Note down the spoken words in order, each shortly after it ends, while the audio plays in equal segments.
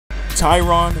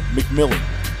TYRON McMillan.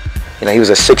 You know, he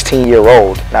was a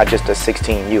 16-year-old, not just a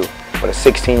 16U, but a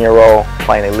 16-year-old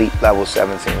playing elite level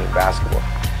 17U basketball.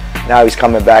 Now he's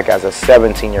coming back as a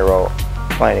 17-year-old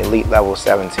playing elite level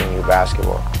 17U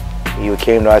basketball. He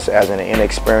came to us as an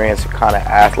inexperienced, kind of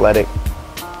athletic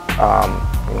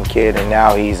kid, and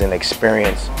now he's an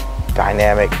experienced,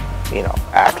 dynamic,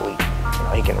 athlete.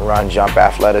 He can run, jump,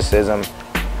 athleticism.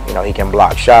 He can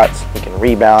block shots. He can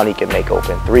rebound. He can make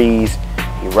open threes.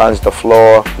 He runs the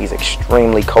floor. He's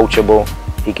extremely coachable.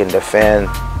 He can defend,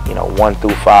 1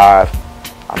 through 5.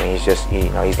 I mean, he's just,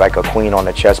 he's like a queen on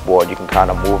the chessboard. You can kind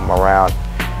of move him around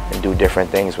and do different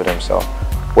things with him. So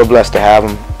we're blessed to have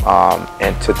him.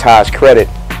 And to Ty's credit,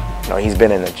 he's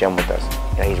been in the gym with us.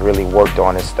 He's really worked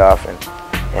on his stuff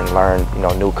and learned,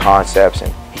 new concepts.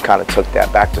 And he kind of took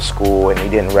that back to school, and he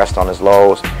didn't rest on his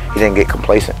laurels. He didn't get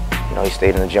complacent. He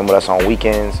stayed in the gym with us on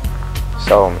weekends.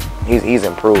 So he's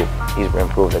improved. He's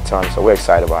improved a ton. So we're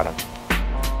excited about him.